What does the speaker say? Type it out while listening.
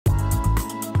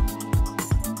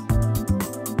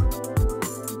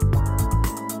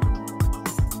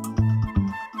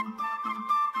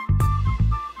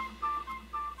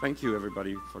Thank you,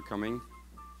 everybody, for coming.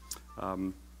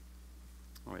 Oh,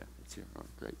 yeah, it's here. Oh,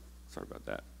 great. Sorry about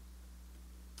that.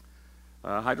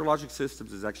 Hydrologix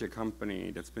Systems is actually a company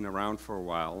that's been around for a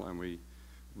while, and we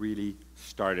really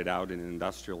started out in the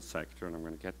industrial sector, and I'm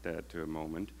going to get there to a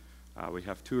moment. We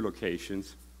have two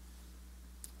locations,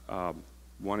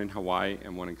 one in Hawaii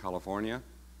and one in California.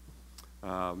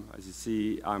 As you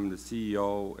see, I'm the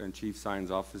CEO and Chief Science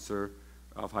Officer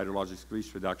of Hydrologix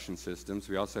Grease Reduction Systems.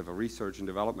 We also have a research and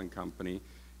development company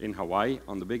in Hawaii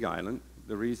on the Big Island.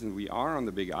 The reason we are on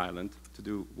the Big Island to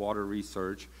do water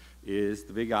research is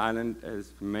the Big Island,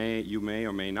 as you may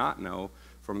or may not know,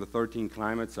 from the 13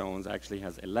 climate zones actually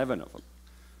has 11 of them.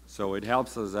 So it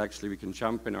helps us actually, we can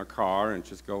jump in our car and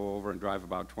just go over and drive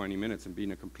about 20 minutes and be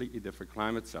in a completely different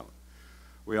climate zone.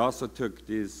 We also took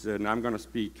this, and I'm going to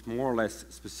speak more or less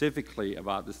specifically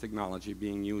about this technology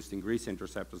being used in grease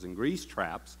interceptors and grease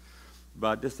traps,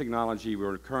 but this technology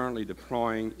we're currently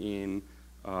deploying in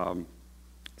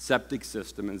septic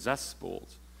system and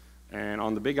cesspools. And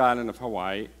on the Big Island of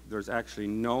Hawaii, there's actually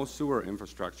no sewer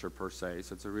infrastructure per se,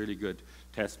 so it's a really good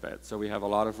test bed. So we have a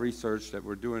lot of research that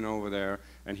we're doing over there,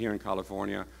 and here in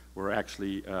California, we're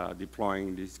actually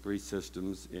deploying these grease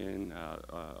systems in,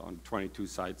 on 22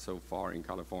 sites so far in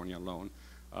California alone.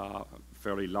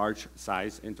 Fairly large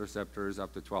size interceptors,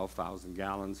 up to 12,000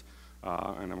 gallons,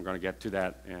 and I'm going to get to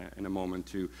that in a moment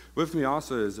too. With me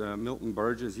also is Milton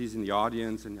Burgess. He's in the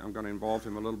audience, and I'm going to involve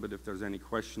him a little bit if there's any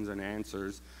questions and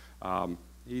answers.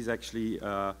 He's actually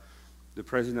the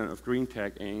president of Green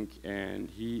Tech Inc., and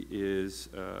he is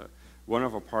one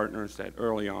of our partners that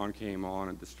early on came on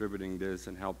and distributing this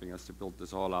and helping us to build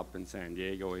this all up in San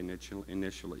Diego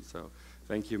initially. So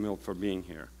thank you, Milt, for being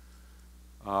here.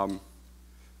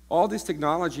 All this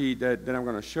technology that I'm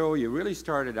going to show you really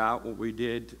started out what we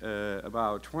did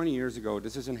about 20 years ago.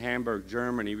 This is in Hamburg,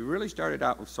 Germany. We really started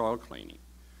out with soil cleaning.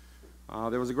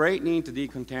 There was a great need to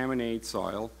decontaminate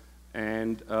soil.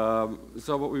 And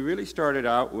so what we really started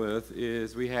out with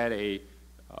is we had a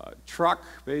truck,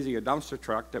 basically a dumpster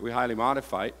truck that we highly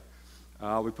modified.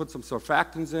 We put some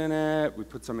surfactants in it, we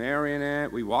put some air in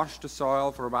it, we washed the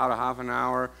soil for about a half an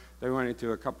hour. Then we went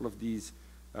into a couple of these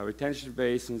retention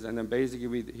basins, and then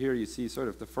basically here you see sort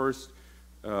of the first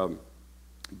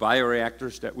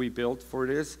bioreactors that we built for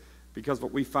this, because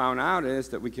what we found out is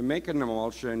that we can make an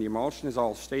emulsion. The emulsion is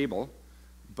all stable,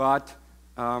 but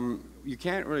you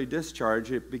can't really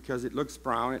discharge it because it looks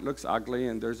brown, it looks ugly,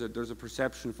 and there's a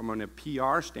perception from a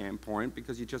PR standpoint,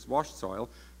 because you just washed soil,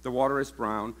 the water is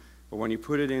brown, but when you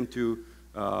put it into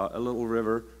a little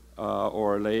river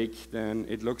or a lake, then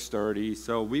it looks dirty.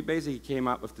 So we basically came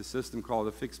up with the system called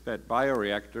a fixed bed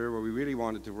bioreactor, where we really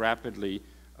wanted to rapidly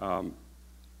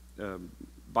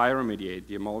bioremediate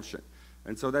the emulsion.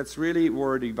 And so that's really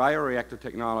where the BioReactor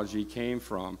technology came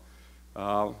from.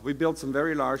 We built some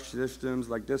very large systems,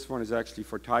 like this one is actually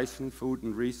for Tyson Food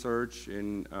and Research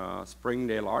in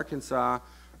Springdale, Arkansas,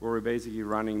 where we're basically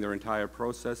running their entire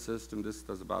process system. This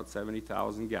does about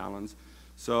 70,000 gallons.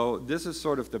 So this is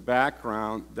sort of the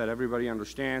background that everybody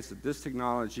understands, that this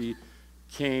technology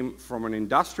came from an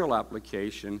industrial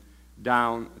application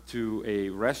down to a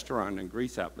restaurant and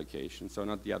grease application, so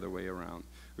not the other way around.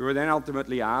 We were then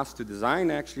ultimately asked to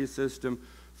design actually a system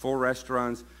for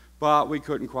restaurants, but we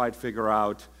couldn't quite figure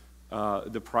out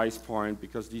the price point,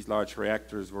 because these large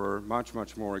reactors were much,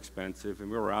 much more expensive, and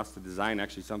we were asked to design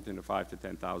actually something in the $5,000 to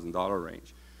 $10,000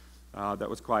 range. That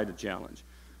was quite a challenge.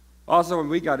 Also, when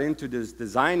we got into this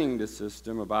designing the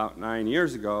system about 9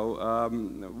 years ago,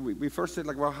 we first said,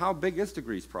 like, well, how big is the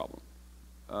grease problem?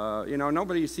 You know,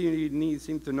 nobody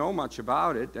seemed to know much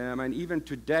about it, and even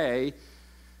today,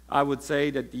 I would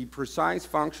say that the precise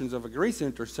functions of a grease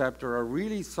interceptor are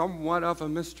really somewhat of a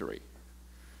mystery.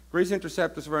 Grease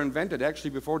interceptors were invented actually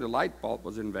before the light bulb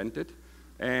was invented,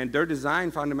 and their design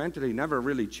fundamentally never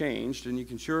really changed, and you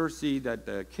can sure see that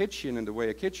the kitchen and the way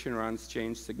a kitchen runs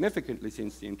changed significantly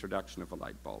since the introduction of a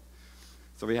light bulb.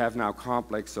 So we have now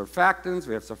complex surfactants,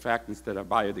 we have surfactants that are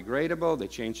biodegradable, they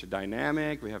change the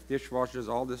dynamic, we have dishwashers,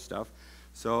 all this stuff.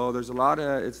 So there's a lot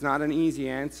of, it's not an easy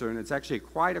answer, and it's actually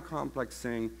quite a complex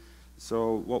thing.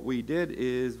 So what we did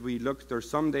is we looked, there's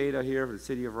some data here for the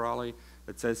city of Raleigh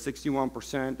that says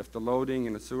 61% of the loading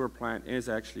in a sewer plant is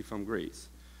actually from grease.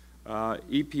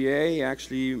 EPA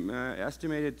actually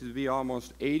estimated to be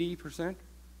almost 80%.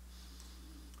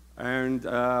 And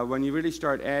when you really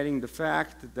start adding the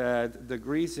fact that the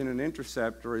grease in an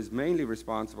interceptor is mainly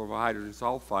responsible for hydrogen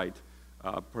sulfide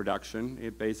production,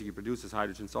 it basically produces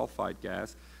hydrogen sulfide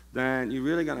gas, then you're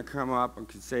really going to come up and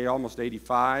could say almost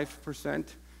 85%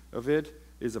 of it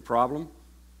is a problem.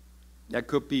 That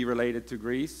could be related to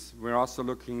grease. We're also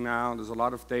looking now, there's a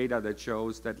lot of data that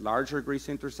shows that larger grease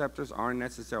interceptors aren't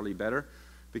necessarily better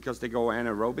because they go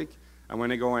anaerobic. And when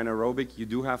they go anaerobic, you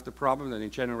do have the problem that they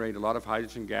generate a lot of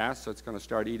hydrogen gas, so it's going to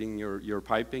start eating your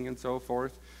piping and so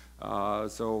forth.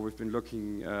 So we've been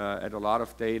looking at a lot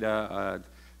of data,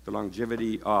 the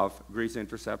longevity of grease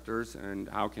interceptors and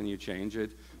how can you change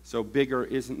it. So bigger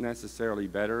isn't necessarily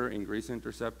better in grease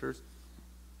interceptors.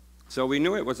 So we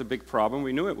knew it was a big problem.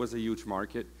 We knew it was a huge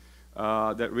market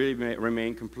that really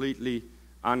remained completely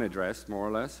unaddressed, more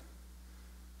or less.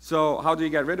 So how do you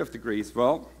get rid of the grease?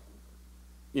 Well,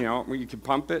 you know, you can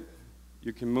pump it,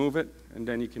 you can move it, and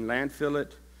then you can landfill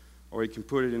it, or you can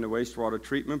put it in a wastewater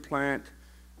treatment plant.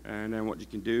 And then what you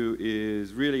can do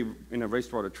is really, in a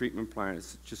wastewater treatment plant,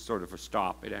 it's just sort of a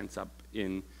stop. It ends up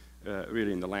in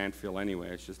really in the landfill anyway.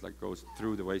 It's just like goes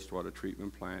through the wastewater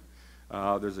treatment plant.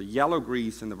 There's a yellow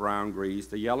grease and the brown grease.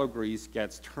 The yellow grease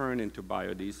gets turned into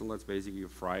biodiesel. That's basically a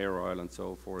fryer oil and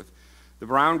so forth. The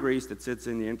brown grease that sits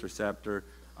in the interceptor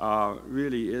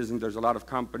really isn't. There's a lot of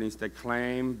companies that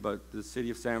claim, but the city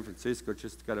of San Francisco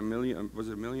just got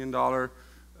 $1 million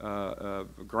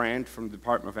grant from the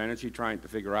Department of Energy trying to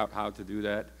figure out how to do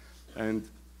that. And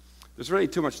there's really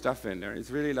too much stuff in there. It's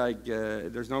really like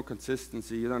there's no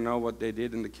consistency. You don't know what they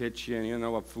did in the kitchen. You don't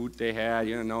know what food they had.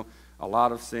 You don't know a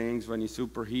lot of things when you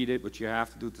superheat it, which you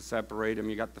have to do to separate them.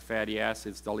 You got the fatty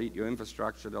acids. They'll eat your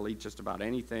infrastructure. They'll eat just about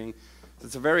anything. So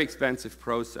it's a very expensive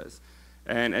process.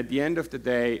 And at the end of the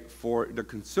day, for the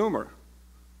consumer,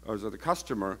 or the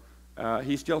customer,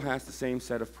 he still has the same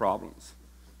set of problems.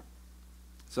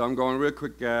 So I'm going real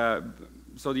quick.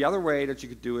 So the other way that you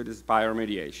could do it is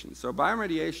bioremediation. So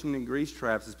bioremediation in grease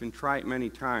traps has been tried many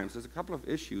times. There's a couple of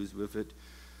issues with it,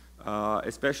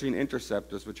 especially in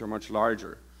interceptors, which are much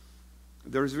larger.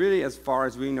 There's really, as far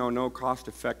as we know, no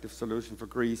cost-effective solution for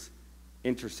grease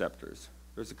interceptors.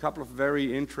 There's a couple of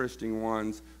very interesting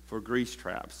ones for grease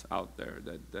traps out there.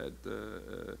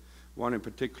 One in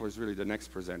particular is really the next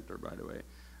presenter, by the way.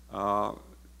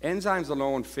 Enzymes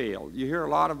alone fail. You hear a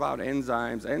lot about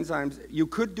enzymes. Enzymes, you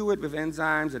could do it with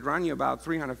enzymes that run you about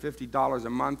 $350 a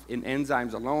month in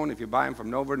enzymes alone if you buy them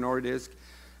from Novo Nordisk,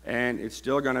 and it's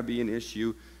still going to be an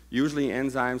issue. Usually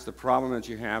enzymes, the problem that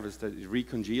you have is that it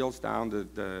recongeals down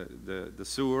the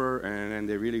sewer, and then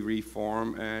they really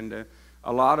reform. And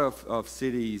a lot of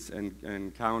cities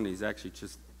and counties actually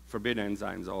just forbid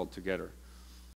enzymes altogether.